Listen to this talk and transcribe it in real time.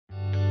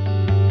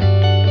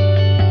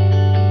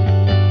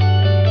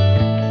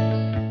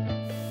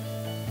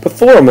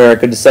before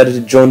America decided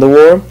to join the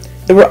war,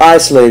 they were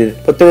isolated,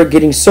 but they were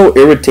getting so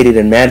irritated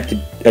and mad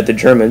at the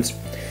Germans,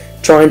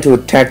 trying to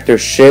attack their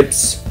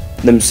ships,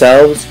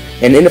 themselves,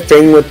 and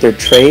interfering with their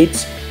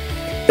trades,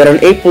 that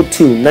on April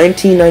 2,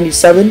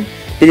 1997,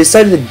 they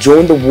decided to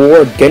join the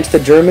war against the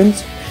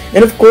Germans,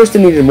 and of course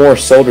they needed more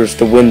soldiers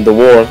to win the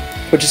war,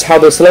 which is how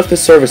the Selective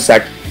Service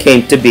Act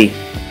came to be.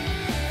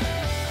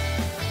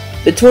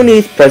 The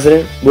 28th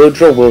President,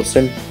 Woodrow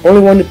Wilson, only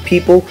wanted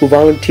people who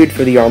volunteered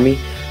for the Army,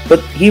 but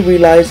he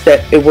realized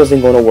that it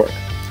wasn't going to work,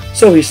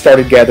 so he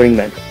started gathering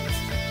men.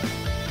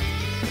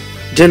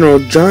 General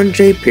John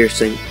J.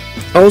 Pierson,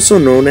 also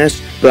known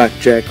as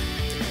Blackjack,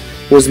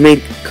 was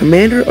made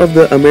commander of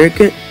the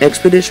American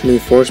Expeditionary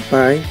Force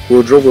by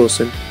Woodrow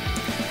Wilson.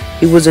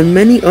 He was in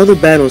many other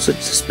battles such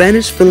as the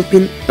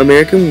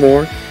Spanish-Philippine-American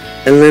War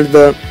and led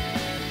the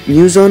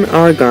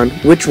Luzon-Aragon,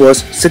 which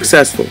was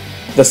successful.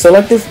 The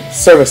Selective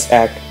Service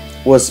Act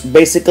was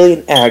basically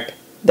an act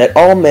that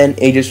all men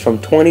ages from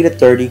 20 to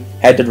 30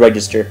 had to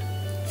register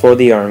for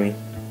the Army.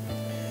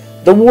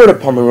 The War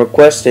Department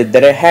requested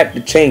that it had to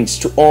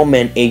change to all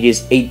men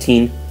ages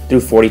 18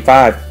 through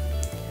 45.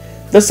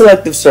 The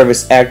Selective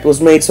Service Act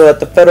was made so that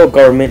the federal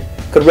government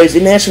could raise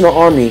a national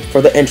army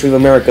for the entry of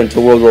America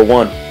into World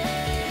War I.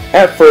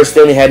 At first,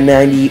 they only had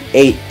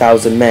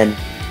 98,000 men.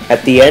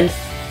 At the end,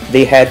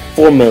 they had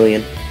 4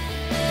 million.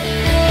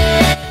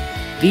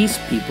 These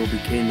people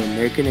became the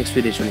American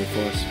Expeditionary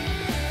Force,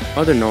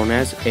 otherwise known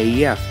as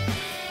AEF.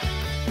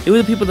 They were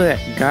the people that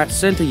got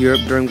sent to Europe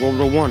during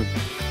World War I.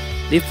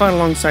 They fought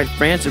alongside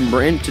France and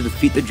Britain to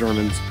defeat the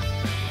Germans.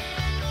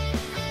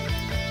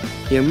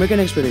 The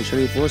American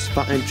Expeditionary Force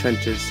fought in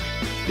trenches.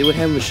 They would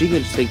have machine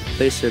guns take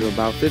place of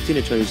about 15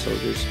 to 20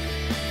 soldiers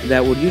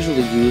that would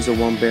usually use a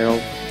one-barrel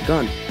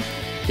gun.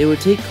 They would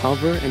take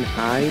cover and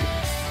hide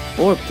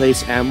or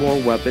place ammo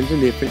or weapons in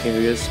different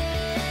areas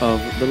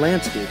of the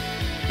landscape,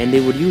 and they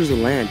would use the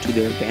land to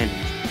their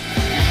advantage.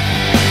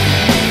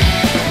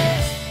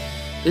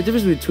 The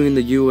difference between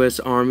the U.S.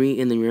 Army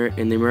and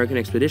the American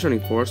Expeditionary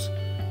Force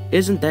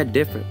isn't that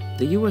different.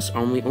 The U.S.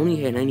 Army only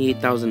had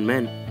 98,000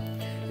 men,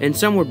 and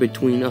somewhere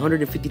between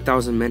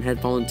 150,000 men had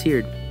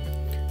volunteered.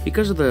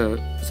 Because of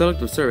the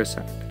Selective Service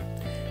Act,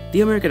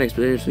 the American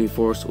Expeditionary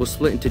Force was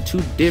split into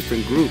two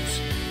different groups,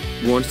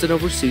 one sent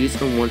overseas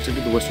and one sent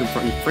to the Western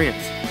Front in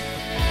France.